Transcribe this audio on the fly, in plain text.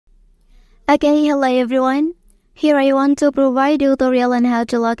Okay, hello everyone. Here I want to provide a tutorial on how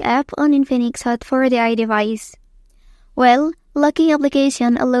to lock app on Infinix Hot 40i device. Well, locking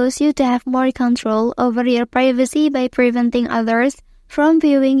application allows you to have more control over your privacy by preventing others from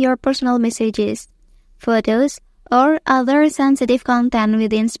viewing your personal messages, photos, or other sensitive content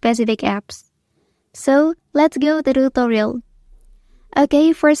within specific apps. So, let's go to the tutorial.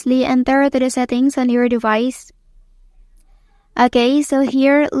 Okay, firstly, enter to the settings on your device. Okay, so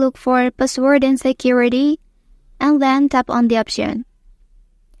here look for password and security and then tap on the option.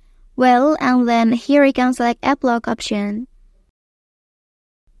 Well, and then here you can select app lock option.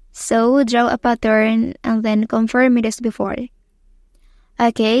 So draw a pattern and then confirm it as before.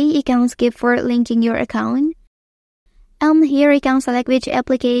 Okay, you can skip for linking your account. And here you can select which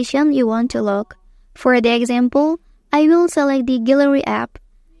application you want to lock. For the example, I will select the gallery app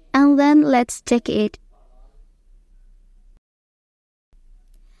and then let's check it.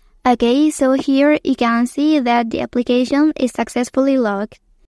 Okay, so here you can see that the application is successfully locked.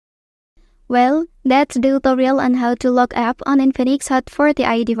 Well, that's the tutorial on how to lock app on Infinix Hot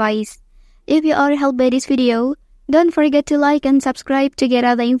 40i device. If you are helped by this video, don't forget to like and subscribe to get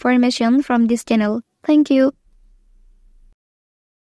other information from this channel. Thank you.